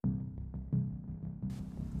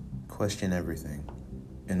Question everything.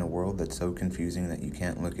 In a world that's so confusing that you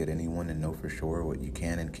can't look at anyone and know for sure what you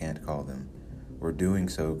can and can't call them, or doing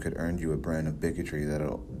so could earn you a brand of bigotry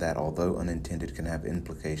that although unintended, can have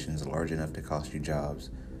implications large enough to cost you jobs.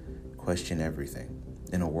 Question everything.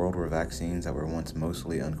 In a world where vaccines that were once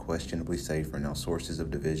mostly unquestionably safe are now sources of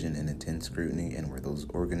division and intense scrutiny, and where those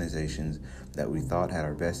organizations that we thought had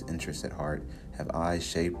our best interests at heart have eyes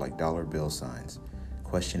shaped like dollar bill signs.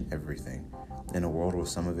 Question everything. In a world where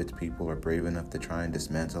some of its people are brave enough to try and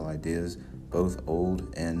dismantle ideas, both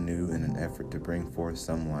old and new, in an effort to bring forth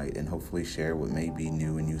some light and hopefully share what may be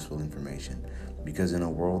new and useful information. Because in a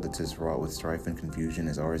world that's as wrought with strife and confusion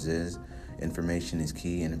as ours is, information is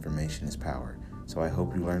key and information is power. So I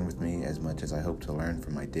hope you learn with me as much as I hope to learn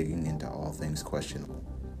from my digging into all things questionable.